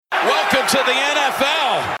Welcome to the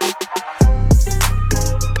NFL.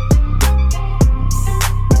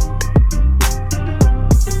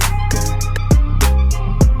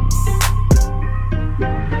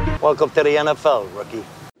 Welcome to the NFL, rookie.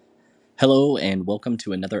 Hello and welcome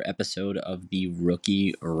to another episode of the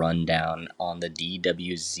Rookie Rundown on the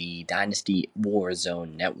DWZ Dynasty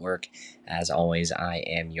Warzone Network. As always, I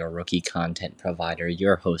am your rookie content provider,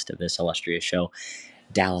 your host of this illustrious show,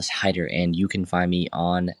 Dallas Hyder, and you can find me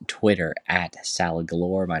on Twitter at Salad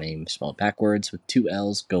Galore. My name is spelled backwards with 2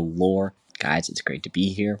 L's, Galore. Guys, it's great to be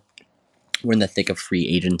here. We're in the thick of free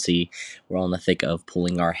agency. We're all in the thick of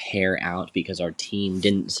pulling our hair out because our team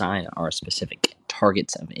didn't sign our specific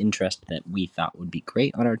targets of interest that we thought would be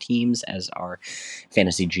great on our teams as our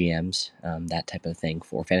fantasy GMs, that type of thing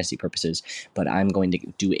for fantasy purposes. But I'm going to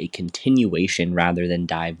do a continuation rather than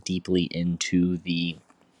dive deeply into the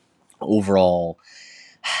overall,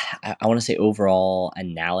 I want to say overall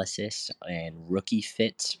analysis and rookie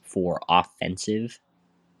fits for offensive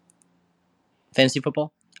fantasy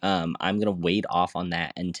football. I'm going to wait off on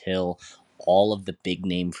that until all of the big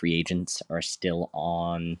name free agents are still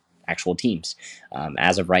on actual teams.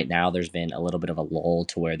 As of right now, there's been a little bit of a lull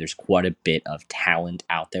to where there's quite a bit of talent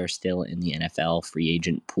out there still in the NFL free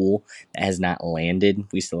agent pool that has not landed.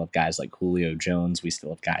 We still have guys like Julio Jones. We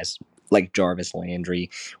still have guys like Jarvis Landry.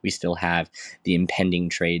 We still have the impending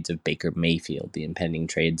trades of Baker Mayfield, the impending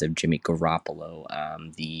trades of Jimmy Garoppolo,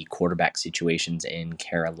 the quarterback situations in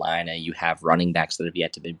Carolina. You have running backs that have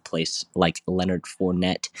yet to be placed like Leonard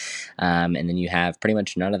Fournette. And then you have pretty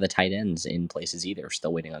much none of the tight ends in places either.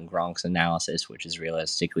 Still waiting on Gronk's analysis, which is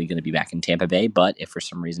realistically going to be back in Tampa Bay. But if for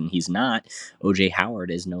some reason he's not, O.J.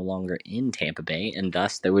 Howard is no longer in Tampa Bay. And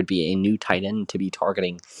thus there would be a new tight end to be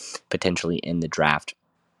targeting potentially in the draft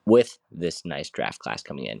with this nice draft class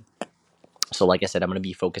coming in. So like I said, I'm going to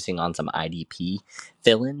be focusing on some IDP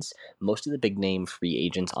fill-ins. Most of the big name free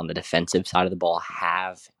agents on the defensive side of the ball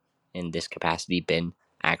have, in this capacity, been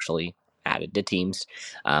actually added to teams.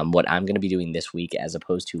 What I'm going to be doing this week, as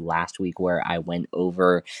opposed to last week where I went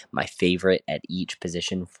over my favorite at each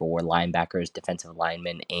position for linebackers, defensive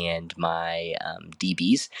linemen, and my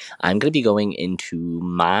DBs, I'm going to be going into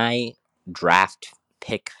my draft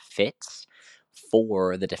pick fits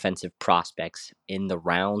for the defensive prospects in the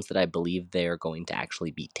rounds that I believe they're going to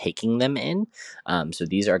actually be taking them in. So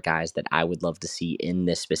these are guys that I would love to see in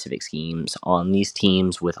this specific schemes on these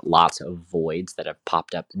teams with lots of voids that have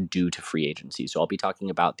popped up due to free agency. So I'll be talking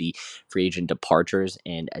about the free agent departures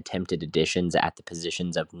and attempted additions at the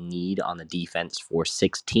positions of need on the defense for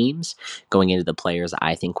 6 teams, going into the players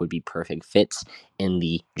I think would be perfect fits in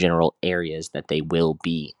the general areas that they will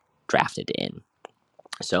be drafted in.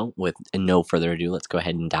 So with no further ado, let's go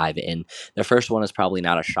ahead and dive in. The first one is probably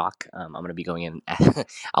not a shock. I'm going to be going in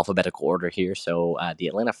alphabetical order here. So the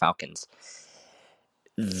Atlanta Falcons,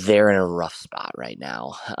 they're in a rough spot right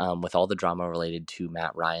now. With all the drama related to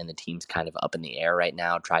Matt Ryan, the team's kind of up in the air right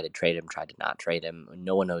now. Tried to trade him, tried to not trade him.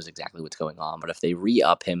 No one knows exactly what's going on. But if they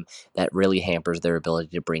re-up him, that really hampers their ability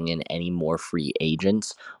to bring in any more free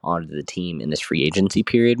agents onto the team in this free agency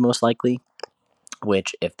period, most likely.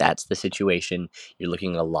 Which, if that's the situation, you're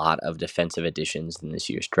looking at a lot of defensive additions in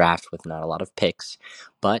this year's draft with not a lot of picks.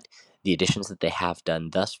 But the additions that they have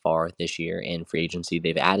done thus far this year in free agency,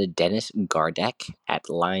 they've added Dennis Gardeck at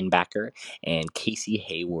linebacker and Casey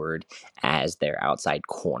Hayward as their outside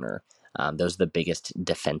corner. Those are the biggest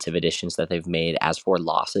defensive additions that they've made. As for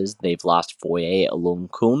losses, they've lost Foye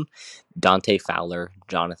Oluokun, Dante Fowler,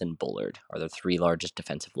 Jonathan Bullard are the 3 largest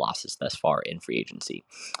defensive losses thus far in free agency.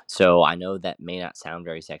 So I know that may not sound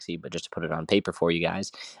very sexy, but just to put it on paper for you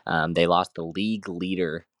guys, they lost the league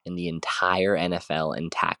leader in the entire NFL in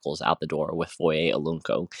tackles out the door with Foye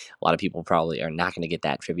Oluokun. A lot of people probably are not going to get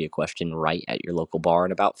that trivia question right at your local bar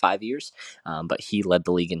in about 5 years, but he led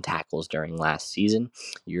the league in tackles during last season.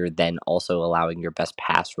 You're then also allowing your best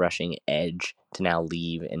pass rushing edge to now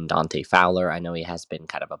leave in Dante Fowler. I know he has been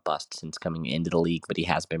kind of a bust since coming into the league, but he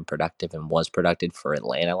has been productive and was productive for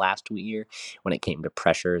Atlanta last year when it came to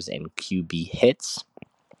pressures and QB hits.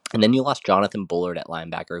 And then you lost Jonathan Bullard at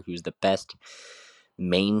linebacker, who's the best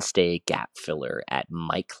mainstay gap filler at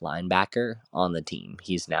Mike linebacker on the team.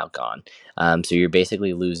 He's now gone. So you're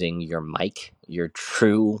basically losing your Mike, your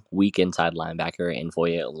true weak inside linebacker, and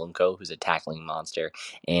Foye Oluokun, who's a tackling monster,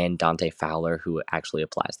 and Dante Fowler, who actually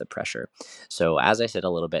applies the pressure. So as I said a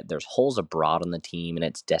little bit, there's holes abroad on the team, and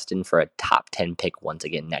it's destined for a top 10 pick once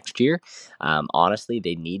again next year. Honestly,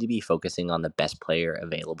 they need to be focusing on the best player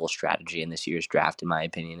available strategy in this year's draft, in my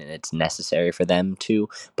opinion, and it's necessary for them to.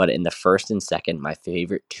 But in the first and second, my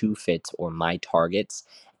favorite 2 fits or my targets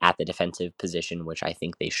at the defensive position, which I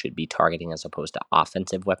think they should be targeting as opposed to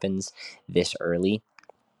offensive weapons this early,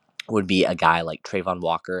 would be a guy like Trayvon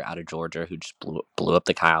Walker out of Georgia, who just blew up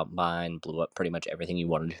the combine, blew up pretty much everything you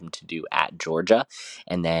wanted him to do at Georgia.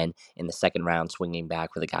 And then in the second round, swinging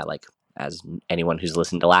back with a guy like, as anyone who's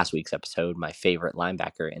listened to last week's episode, my favorite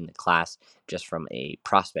linebacker in the class, just from a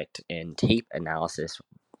prospect and tape analysis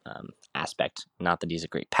aspect, not that he's a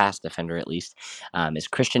great pass defender at least, is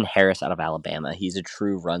Christian Harris out of Alabama. He's a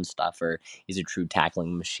true run stuffer. He's a true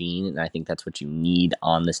tackling machine, and I think that's what you need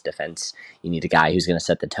on this defense. You need a guy who's going to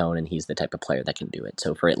set the tone, and he's the type of player that can do it.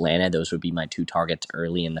 So for Atlanta, those would be my 2 targets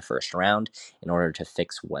early in the first round in order to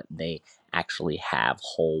fix what they actually have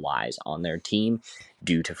hole-wise on their team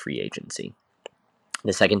due to free agency.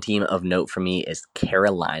 The second team of note for me is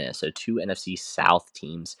Carolina. So 2 NFC South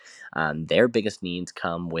teams. Their biggest needs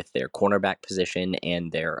come with their cornerback position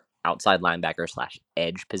and their outside linebacker /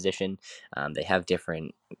 edge position. They have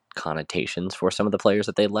different connotations for some of the players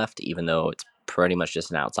that they left, even though it's pretty much just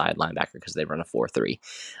an outside linebacker because they run a 4-3.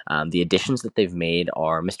 The additions that they've made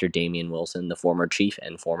are Mr. Damian Wilson, the former Chief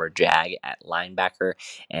and former Jag at linebacker,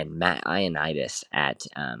 and Matt Ioannidis at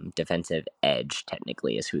defensive edge,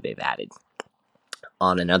 technically, is who they've added.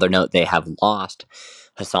 On another note, they have lost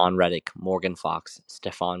Hassan Reddick, Morgan Fox,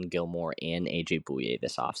 Stephon Gilmore, and AJ Bouye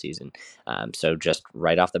this offseason. So just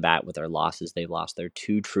right off the bat with their losses, they've lost their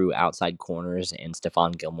 2 true outside corners in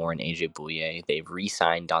Stephon Gilmore and AJ Bouye. They've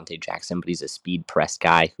re-signed Dante Jackson, but he's a speed press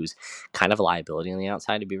guy who's kind of a liability on the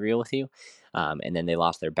outside, to be real with you. And then they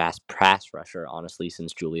lost their best pass rusher, honestly,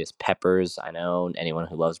 since Julius Peppers. I know anyone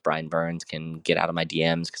who loves Brian Burns can get out of my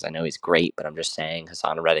DMs because I know he's great, but I'm just saying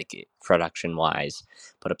Hassan Reddick, production-wise,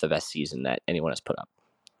 put up the best season that anyone has put up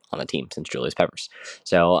on the team since Julius Peppers.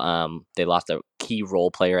 So they lost a key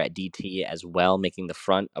role player at DT as well, making the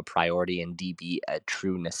front a priority and DB a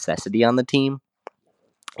true necessity on the team.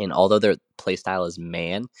 And although their play style is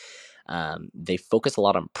man, they focus a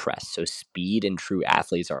lot on press. So speed and true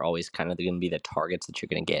athletes are always kind of going to be the targets that you're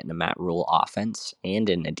going to get in a Matt Rule offense and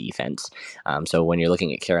in a defense. So when you're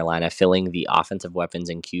looking at Carolina, filling the offensive weapons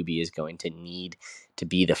in QB is going to need to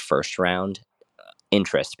be the first round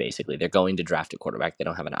interest, basically. They're going to draft a quarterback. They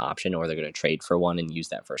don't have an option, or they're going to trade for one and use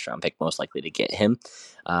that first round pick most likely to get him.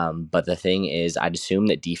 But the thing is, I'd assume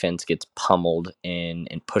that defense gets pummeled and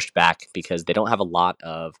pushed back because they don't have a lot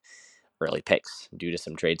of early picks due to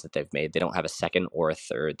some trades that they've made. They don't have a second or a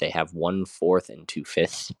third. They have 1 4th and 2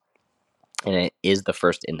 5ths. And it is the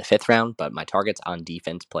first in the 5th round, but my targets on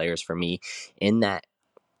defense players for me in that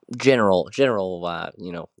general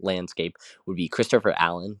landscape would be Christopher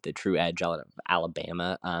Allen, the true edge out of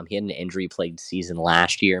Alabama. He had an injury-plagued season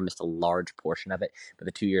last year, missed a large portion of it, but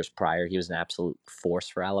the 2 years prior, he was an absolute force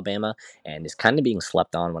for Alabama and is kind of being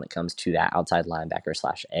slept on when it comes to that outside linebacker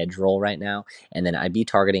 / edge role right now. And then I'd be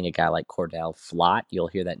targeting a guy like Cordell Flott. You'll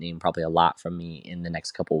hear that name probably a lot from me in the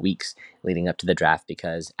next couple of weeks leading up to the draft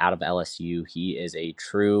because out of LSU, he is a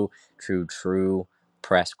true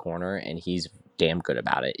press corner, and he's damn good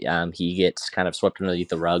about it. He gets kind of swept underneath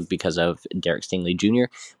the rug because of Derek Stingley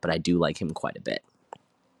Jr., but I do like him quite a bit.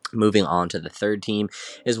 Moving on to the third team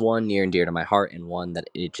is one near and dear to my heart and one that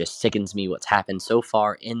it just sickens me what's happened so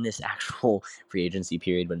far in this actual free agency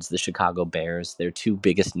period, but it's the Chicago Bears. Their 2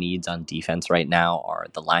 biggest needs on defense right now are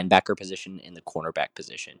the linebacker position and the cornerback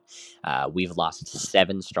position. We've lost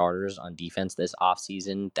 7 starters on defense this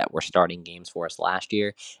offseason that were starting games for us last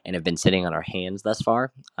year and have been sitting on our hands thus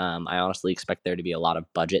far. I honestly expect there to be a lot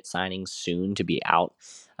of budget signings soon to be out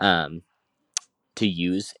to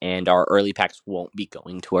use, and our early packs won't be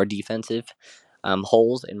going to our defensive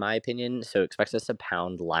holes, in my opinion. So expect us to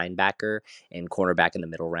pound linebacker and cornerback in the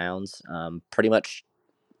middle rounds. Pretty much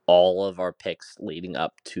all of our picks leading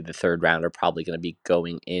up to the 3rd round are probably going to be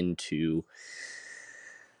going into,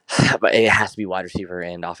 but it has to be wide receiver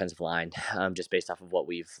and offensive line, just based off of what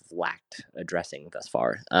we've lacked addressing thus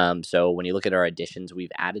far. So when you look at our additions,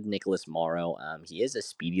 we've added Nicholas Morrow. He is a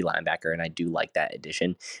speedy linebacker, and I do like that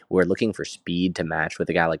addition. We're looking for speed to match with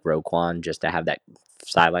a guy like Roquan, just to have that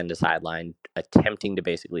sideline to sideline, attempting to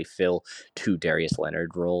basically fill 2 Darius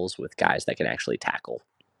Leonard roles with guys that can actually tackle.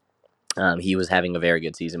 He was having a very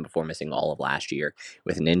good season before missing all of last year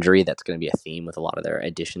with an injury. That's going to be a theme with a lot of their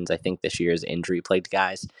additions, I think, this year is injury-plagued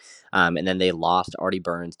guys. And then they lost Artie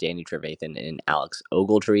Burns, Danny Trevathan, and Alex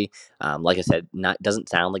Ogletree. Like I said, doesn't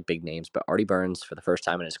sound like big names, but Artie Burns, for the first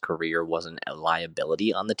time in his career, wasn't a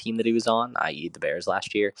liability on the team that he was on, i.e. the Bears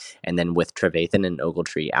last year. And then with Trevathan and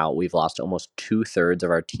Ogletree out, we've lost almost 2/3 of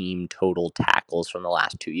our team total tackles from the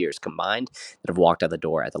last 2 years combined that have walked out the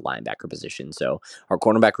door at the linebacker position. So our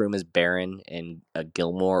cornerback room is barren, and a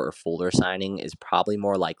Gilmore or Fuller signing is probably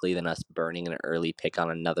more likely than us burning an early pick on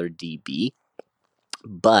another DB.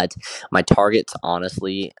 But my targets,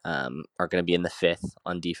 honestly, are going to be in the fifth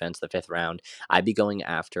on defense, the fifth round. I'd be going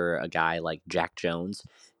after a guy like Jack Jones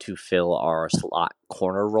to fill our slot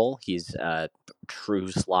corner role. He's a true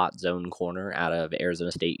slot zone corner out of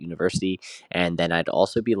Arizona State University. And then I'd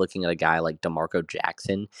also be looking at a guy like DeMarco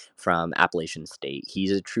Jackson from Appalachian State.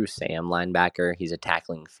 He's a true Sam linebacker. He's a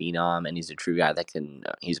tackling phenom, and he's a true guy that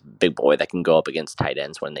he's a big boy that can go up against tight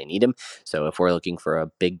ends when they need him. So if we're looking for a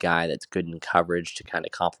big guy that's good in coverage to kind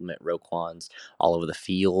of complement Roquan's all over the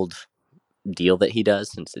field deal that he does,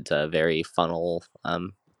 since it's a very funnel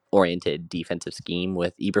oriented defensive scheme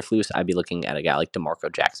with Eberflus, I'd be looking at a guy like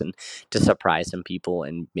DeMarco Jackson to surprise some people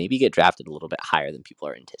and maybe get drafted a little bit higher than people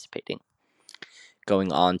are anticipating.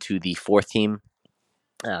 Going on to the fourth team,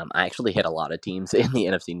 I actually hit a lot of teams in the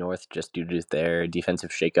NFC North just due to their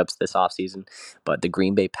defensive shakeups this offseason, but the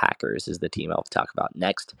Green Bay Packers is the team I'll talk about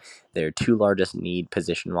next. Their two largest need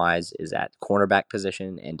position-wise is at cornerback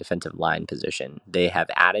position and defensive line position. They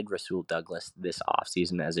have added Rasul Douglas this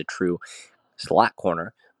offseason as a true slot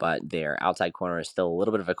corner, but their outside corner is still a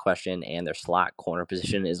little bit of a question, and their slot corner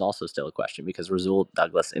position is also still a question because Rasul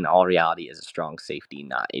Douglas, in all reality, is a strong safety,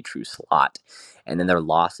 not a true slot. And then their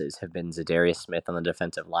losses have been Zadarius Smith on the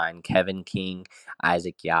defensive line, Kevin King,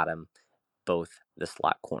 Isaac Yadam, both the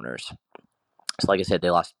slot corners. So like I said, they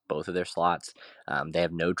lost both of their slots. They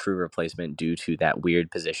have no true replacement due to that weird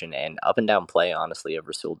position and up and down play, honestly, of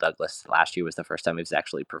Rasul Douglas. Last year was the first time he's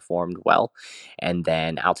actually performed well. And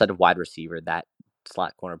then outside of wide receiver, that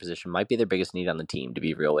slot corner position might be their biggest need on the team, to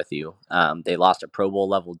be real with you. They lost a Pro Bowl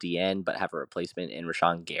level DN, but have a replacement in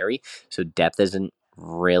Rashawn Gary. So depth isn't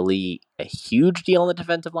really a huge deal on the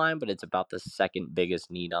defensive line, but it's about the second biggest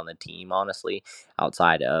need on the team, honestly,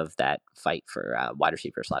 outside of that fight for wide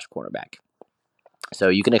receiver / cornerback. So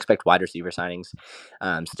you can expect wide receiver signings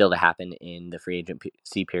still to happen in the free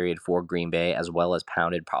agency period for Green Bay, as well as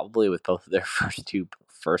pounded probably with both of their first two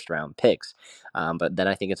first-round picks. But then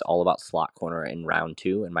I think it's all about slot corner in round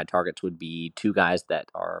two, and my targets would be two guys that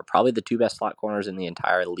are probably the two best slot corners in the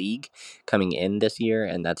entire league coming in this year,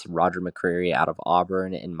 and that's Roger McCreary out of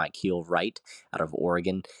Auburn and Mykael Wright out of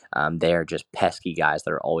Oregon. They are just pesky guys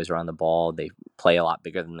that are always around the ball. They play a lot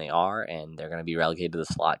bigger than they are, and they're going to be relegated to the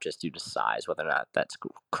slot just due to size, whether or not that's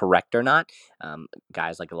correct or not.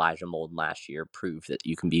 Guys like Elijah Molden last year proved that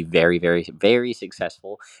you can be very, very, very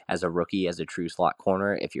successful as a rookie, as a true slot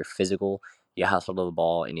corner, if you're physical, you hustle to the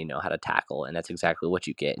ball, and you know how to tackle. And that's exactly what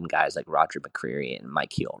you get in guys like Roger McCreary and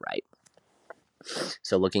Mykael Wright.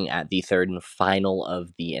 So looking at the third and final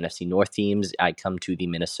of the NFC North teams, I come to the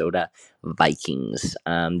Minnesota Vikings.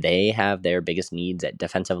 They have their biggest needs at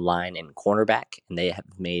defensive line and cornerback, and they have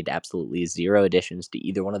made absolutely zero additions to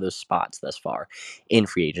either one of those spots thus far in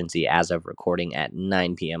free agency as of recording at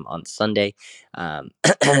 9 p.m. on Sunday.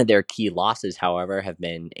 Their key losses, however, have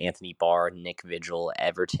been Anthony Barr, Nick Vigil,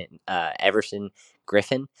 Everson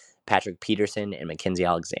Griffin, Patrick Peterson, and Mackenzie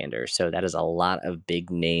Alexander. So that is a lot of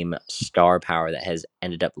big name star power that has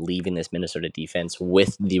ended up leaving this Minnesota defense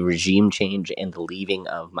with the regime change and the leaving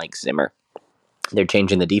of Mike Zimmer. They're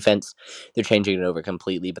changing the defense. They're changing it over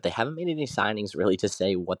completely, but they haven't made any signings really to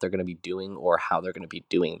say what they're going to be doing or how they're going to be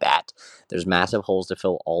doing that. There's massive holes to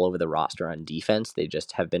fill all over the roster on defense. They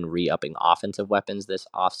just have been re-upping offensive weapons this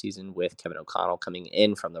offseason with Kevin O'Connell coming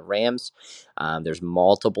in from the Rams. There's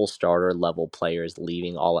multiple starter level players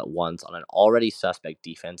leaving all at once on an already suspect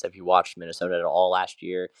defense. If you watched Minnesota at all last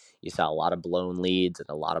year, you saw a lot of blown leads and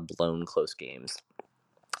a lot of blown close games.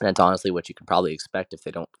 And that's honestly what you could probably expect if they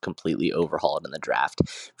don't completely overhaul it in the draft.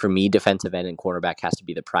 For me, defensive end and cornerback has to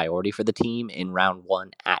be the priority for the team in round one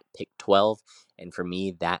at pick 12. And for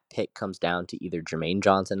me, that pick comes down to either Jermaine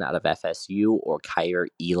Johnson out of FSU or Kaiir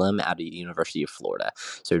Elam out of the University of Florida.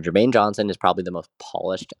 So Jermaine Johnson is probably the most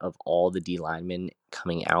polished of all the D linemen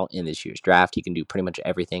coming out in this year's draft. He can do pretty much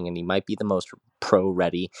everything, and he might be the most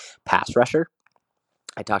pro-ready pass rusher.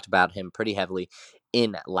 I talked about him pretty heavily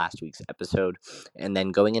in last week's episode. And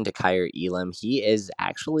then going into Kaiir Elam, he is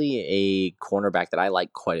actually a cornerback that I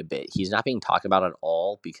like quite a bit. He's not being talked about at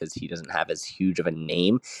all because he doesn't have as huge of a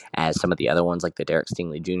name as some of the other ones like the Derek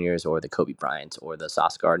Stingley Jr.'s or the Kobe Bryants or the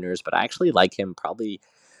Sauce Gardners, but I actually like him probably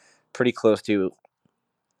pretty close to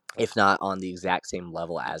if not on the exact same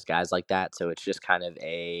level as guys like that. So it's just kind of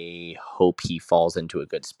a hope he falls into a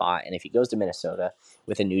good spot. And if he goes to Minnesota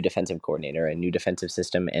with a new defensive coordinator, a new defensive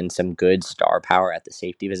system, and some good star power at the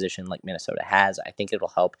safety position like Minnesota has, I think it'll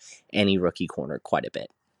help any rookie corner quite a bit.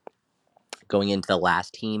 Going into the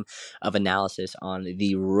last team of analysis on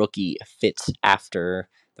the rookie fits after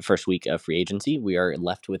the first week of free agency, we are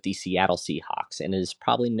left with the Seattle Seahawks. And it is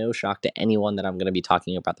probably no shock to anyone that I'm going to be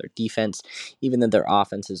talking about their defense, even though their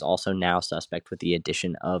offense is also now suspect with the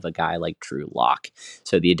addition of a guy like Drew Lock.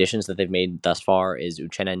 So the additions that they've made thus far is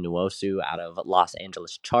Uchenna Nwosu out of Los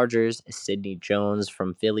Angeles Chargers, Sidney Jones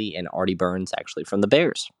from Philly, and Artie Burns actually from the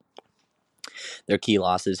Bears. Their key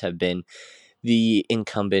losses have been the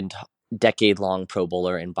incumbent decade-long Pro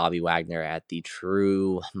Bowler and Bobby Wagner at the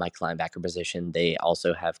true Mike linebacker position. They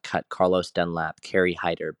also have cut Carlos Dunlap, Kerry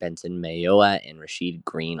Hyder, Benson Mayoa, and Rashid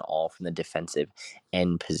Green, all from the defensive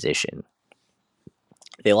end position.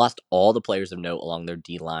 They lost all the players of note along their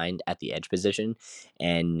D-line at the edge position,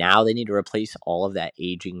 and now they need to replace all of that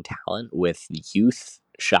aging talent with youth.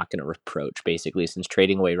 Shock and a reproach, basically, since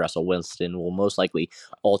trading away Russell Wilson will most likely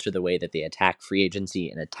alter the way that they attack free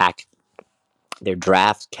agency and attack their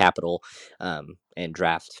draft capital and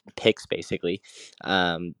draft picks. Basically,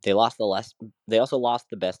 they also lost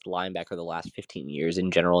the best linebacker the last 15 years in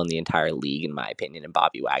general in the entire league, in my opinion, in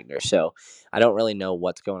Bobby Wagner. So I don't really know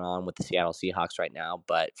what's going on with the Seattle Seahawks right now,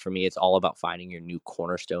 but for me, it's all about finding your new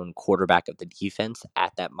cornerstone quarterback of the defense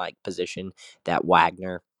at that Mike position that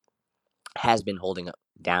Wagner has been holding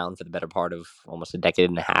down for the better part of almost a decade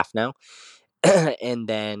and a half now. And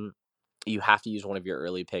then you have to use one of your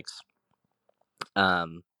early picks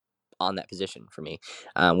on that position for me.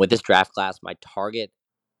 With this draft class, my target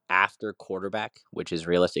after quarterback, which is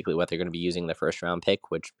realistically what they're going to be using the first round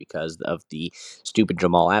pick, which because of the stupid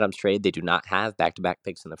Jamal Adams trade, they do not have back-to-back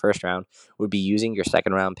picks in the first round, would be using your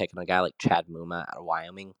second round pick on a guy like Chad Muma out of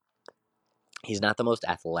Wyoming. He's not the most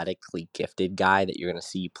athletically gifted guy that you're going to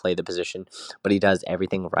see play the position, but he does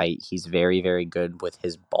everything right. He's very, very good with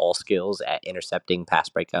his ball skills at intercepting pass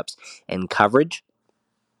breakups and coverage,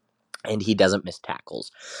 and he doesn't miss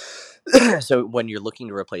tackles. So when you're looking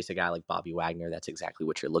to replace a guy like Bobby Wagner, that's exactly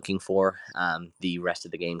what you're looking for. The rest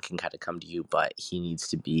of the game can kind of come to you, but he needs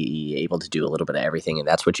to be able to do a little bit of everything, and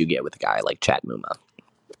that's what you get with a guy like Chad Muma.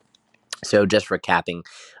 So just recapping,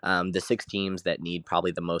 the 6 teams that need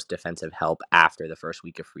probably the most defensive help after the first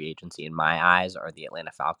week of free agency in my eyes are the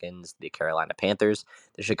Atlanta Falcons, the Carolina Panthers,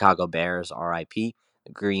 the Chicago Bears, RIP,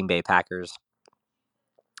 the Green Bay Packers,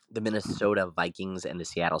 the Minnesota Vikings, and the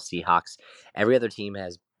Seattle Seahawks. Every other team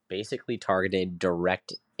has basically targeted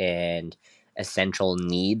direct and essential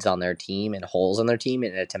needs on their team and holes on their team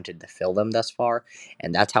and attempted to fill them thus far.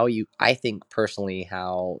 And that's how I think personally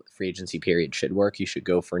how free agency period should work. You should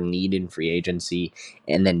go for need in free agency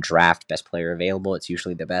and then draft best player available. It's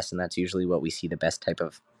usually the best, and that's usually what we see the best type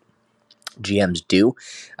of GMs do.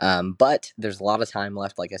 But there's a lot of time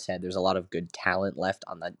left. Like I said, there's a lot of good talent left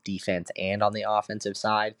on the defense and on the offensive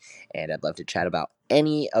side. And I'd love to chat about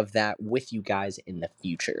any of that with you guys in the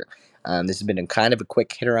future. This has been a kind of a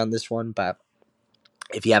quick hitter on this one, but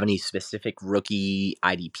if you have any specific rookie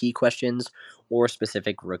IDP questions or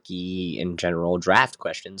specific rookie in general draft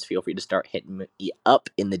questions, feel free to start hitting me up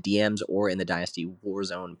in the DMs or in the Dynasty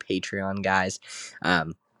Warzone Patreon, guys.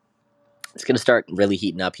 It's going to start really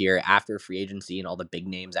heating up here after free agency and all the big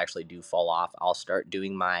names actually do fall off. I'll start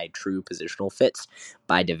doing my true positional fits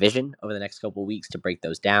by division over the next couple of weeks to break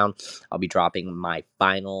those down. I'll be dropping my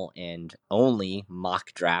final and only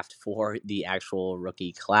mock draft for the actual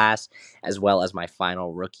rookie class, as well as my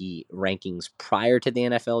final rookie rankings prior to the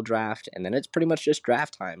NFL draft. And then it's pretty much just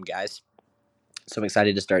draft time, guys. So I'm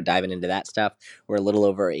excited to start diving into that stuff. We're a little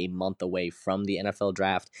over a month away from the NFL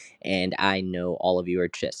draft, and I know all of you are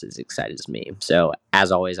just as excited as me. So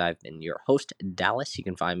as always, I've been your host, Dallas. You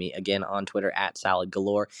can find me again on Twitter at Salad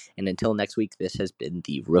Galore. And until next week, this has been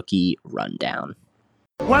the Rookie Rundown.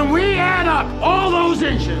 When we add up all those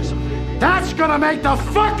inches, that's gonna make the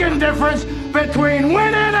fucking difference between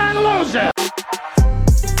winning and losing.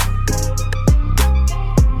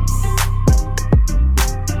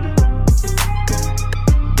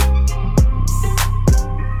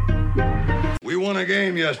 We won a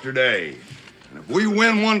game yesterday. And if we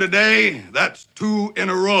win one today, that's 2 in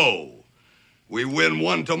a row. We win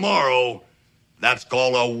one tomorrow, that's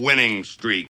called a winning streak.